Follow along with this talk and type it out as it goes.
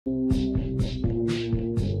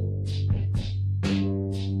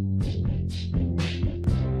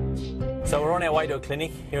So we're on our way to a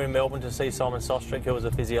clinic here in Melbourne to see Simon Sostrick, who was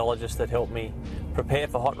a physiologist that helped me prepare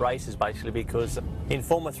for hot races, basically, because in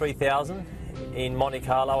Formula 3000 in Monte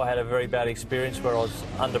Carlo I had a very bad experience where I was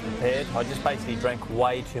underprepared. I just basically drank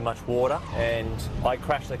way too much water and I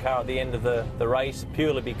crashed the car at the end of the race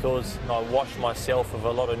purely because I washed myself of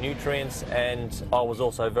a lot of nutrients and I was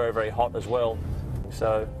also very, very hot as well.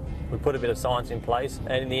 So we put a bit of science in place,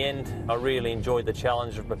 and in the end I really enjoyed the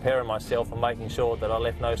challenge of preparing myself and making sure that I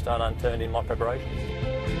left no stone unturned in my preparations.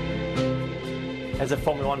 As a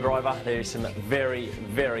Formula 1 driver, there are some very,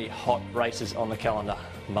 very hot races on the calendar.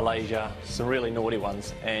 Malaysia, some really naughty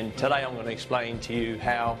ones, and today I'm going to explain to you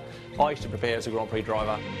how I used to prepare as a Grand Prix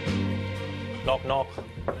driver. Knock, knock.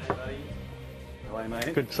 Hello,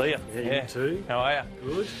 mate. Good to see you. Yeah, you too. How are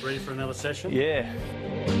you? Good. Ready for another session? Yeah.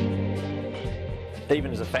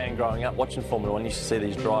 Even as a fan growing up, watching Formula 1, you used to see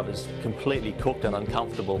these drivers completely cooked and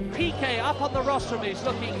uncomfortable. Piquet up on the rostrum is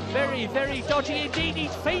looking very, very dodgy indeed.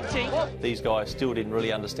 He's fainting. These guys still didn't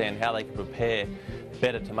really understand how they could prepare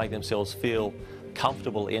better to make themselves feel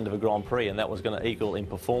comfortable at the end of a Grand Prix, and that was going to equal in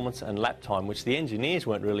performance and lap time, which the engineers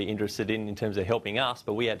weren't really interested in terms of helping us,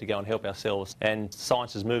 but we had to go and help ourselves. And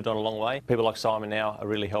science has moved on a long way. People like Simon now are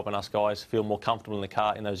really helping us guys feel more comfortable in the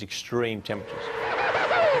car in those extreme temperatures.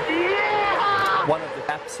 One of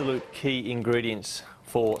the absolute key ingredients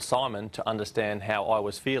for Simon to understand how I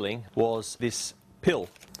was feeling was this pill.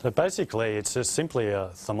 So basically it's just simply a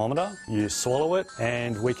thermometer. You swallow it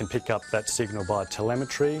and we can pick up that signal by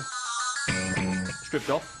telemetry. Stripped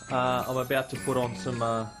off. I'm about to put on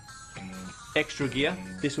some extra gear.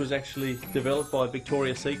 This was actually developed by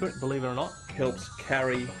Victoria's Secret, believe it or not. Helps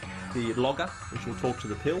carry the logger, which will talk to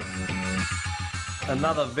the pill.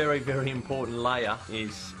 Another very, very important layer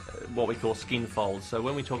is what we call skin folds. So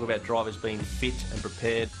when we talk about drivers being fit and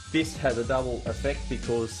prepared, this has a double effect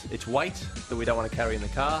because it's weight that we don't want to carry in the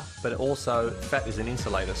car, but also fat is an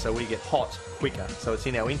insulator, so we get hot quicker. So it's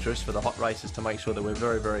in our interest for the hot races to make sure that we're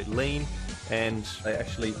very, very lean, and they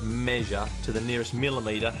actually measure to the nearest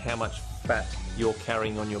millimetre how much fat you're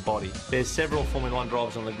carrying on your body. There's several Formula 1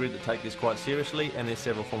 drivers on the grid that take this quite seriously, and there's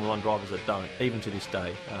several Formula 1 drivers that don't, even to this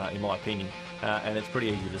day, in my opinion. And it's pretty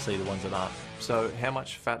easy to see the ones that aren't. So how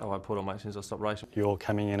much fat have I put on, mate, since I stopped racing? You're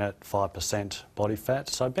coming in at 5% body fat,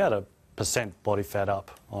 so about a % body fat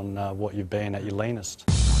up on what you've been at your leanest.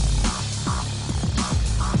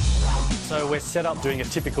 So we're set up doing a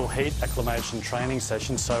typical heat acclimation training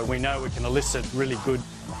session, so we know we can elicit really good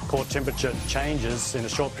core temperature changes in a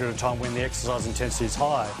short period of time when the exercise intensity is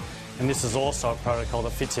high. And this is also a protocol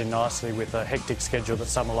that fits in nicely with a hectic schedule that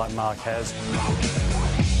someone like Mark has.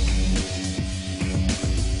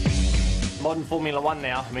 Modern Formula 1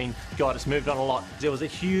 now, I mean, God, it's moved on a lot. There was a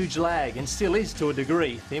huge lag, and still is to a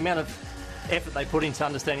degree, the amount of effort they put into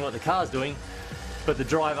understanding what the car's doing, but the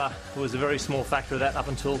driver was a very small factor of that up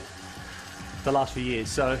until the last few years.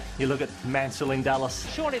 So you look at Mansell in Dallas.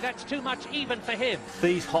 Surely that's too much even for him.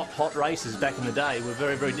 These hot races back in the day were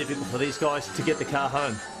very, very difficult for these guys to get the car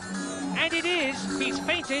home. And it is. He's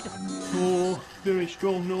fainted. Oh, very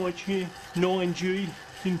strong night here. 9G,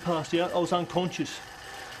 didn't pass out. I was unconscious.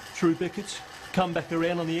 Through Beckett's, come back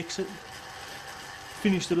around on the exit,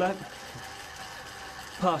 finished the lap,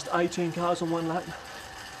 passed 18 cars on one lap,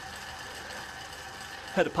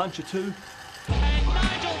 had a punch or two. And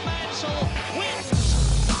Nigel Mansell wins.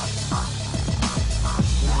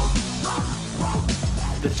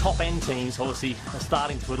 The top end teams obviously are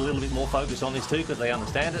starting to put a little bit more focus on this too because they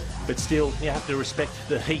understand it, but still you have to respect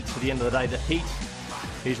the heat at the end of the day. The heat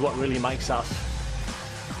is what really makes us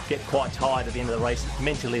get quite tired at the end of the race,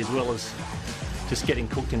 mentally as well as just getting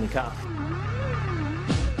cooked in the car.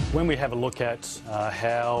 When we have a look at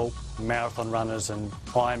how marathon runners and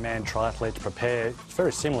Ironman triathletes prepare, it's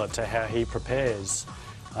very similar to how he prepares.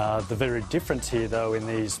 The very difference here though in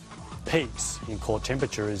these peaks in core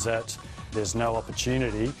temperature is that there's no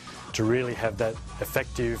opportunity to really have that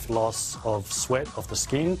effective loss of sweat off the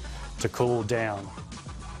skin to cool down.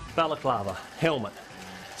 Balaclava, helmet,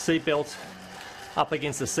 seatbelt, up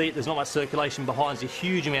against the seat, there's not much circulation behind, there's a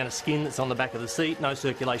huge amount of skin that's on the back of the seat, no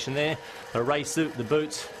circulation there. The race suit, the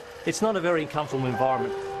boots, it's not a very comfortable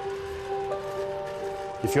environment.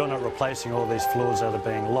 If you're not replacing all these fluids that are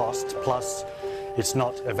being lost, plus it's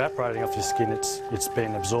not evaporating off your skin, it's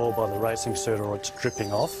being absorbed by the racing suit or it's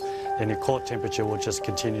dripping off, then your core temperature will just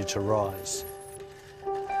continue to rise.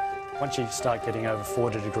 Once you start getting over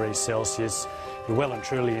 40 degrees Celsius, you're well and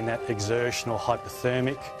truly in that exertional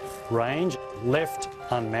hypothermic range. Left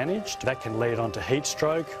unmanaged, that can lead on to heat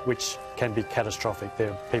stroke, which can be catastrophic.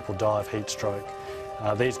 People die of heat stroke.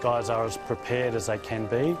 These guys are as prepared as they can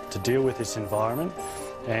be to deal with this environment.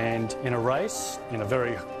 And in a race, in a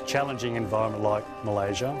very challenging environment like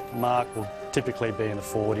Malaysia, Mark will typically be in the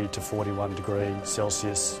 40 to 41 degree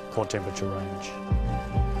Celsius core temperature range.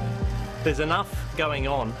 There's enough going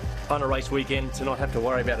on a race weekend to not have to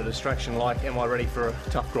worry about a distraction like, am I ready for a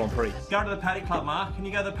tough Grand Prix? Go to the Paddock Club, Mark. Can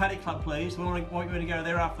you go to the Paddock Club, please? We want you to go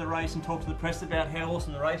there after the race and talk to the press about how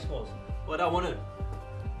awesome the race was. Well, I don't want to.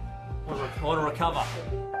 I want to recover.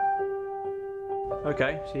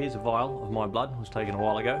 Okay, so here's a vial of my blood. It was taken a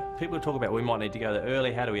while ago. People talk about we might need to go there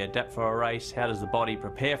early. How do we adapt for a race? How does the body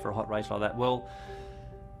prepare for a hot race like that? Well,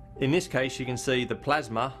 in this case, you can see the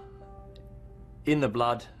plasma in the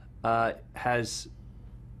blood has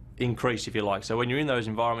increased, if you like. So when you're in those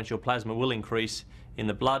environments, your plasma will increase in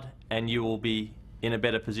the blood and you will be in a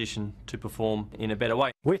better position to perform in a better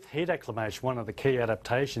way. With heat acclimation, one of the key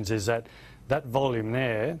adaptations is that volume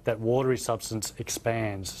there, that watery substance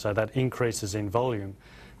expands, so that increases in volume.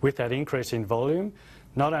 With that increase in volume,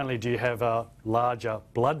 not only do you have a larger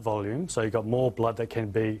blood volume, so you've got more blood that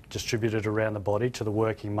can be distributed around the body to the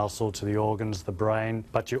working muscle, to the organs, the brain,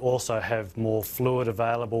 but you also have more fluid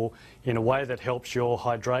available in a way that helps your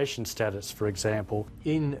hydration status, for example.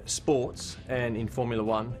 In sports and in Formula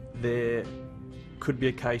One, there could be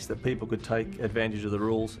a case that people could take advantage of the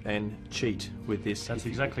rules and cheat with this. That's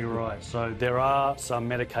exactly right. So there are some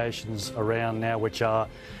medications around now which are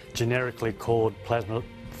generically called plasma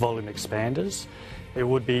volume expanders. It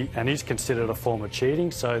would be and is considered a form of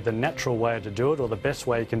cheating, so the natural way to do it, or the best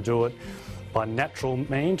way you can do it by natural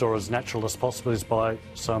means or as natural as possible, is by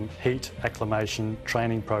some heat acclimation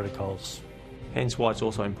training protocols. Hence why it's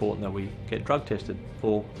also important that we get drug tested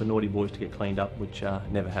for the naughty boys to get cleaned up, which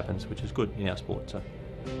never happens, which is good in our sport. So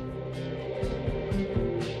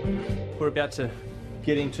we're about to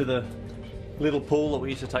get into the little pool that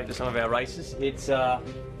we used to take to some of our races. It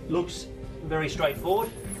looks very straightforward,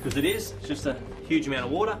 because it is. It's just a huge amount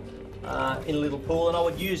of water in a little pool, and I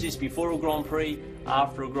would use this before a Grand Prix,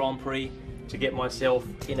 after a Grand Prix, to get myself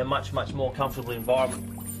in a much more comfortable environment.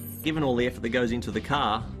 Given all the effort that goes into the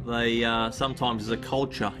car, they sometimes there's a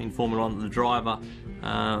culture in Formula One that the driver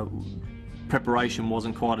preparation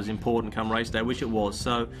wasn't quite as important come race day, which it was.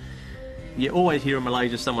 So you always hear in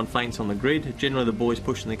Malaysia someone faints on the grid. Generally the boys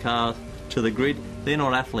pushing the car to the grid. They're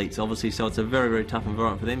not athletes, obviously, so it's a very tough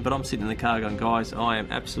environment for them. But I'm sitting in the car going, guys, I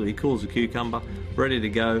am absolutely cool as a cucumber, ready to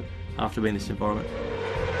go after being in this environment.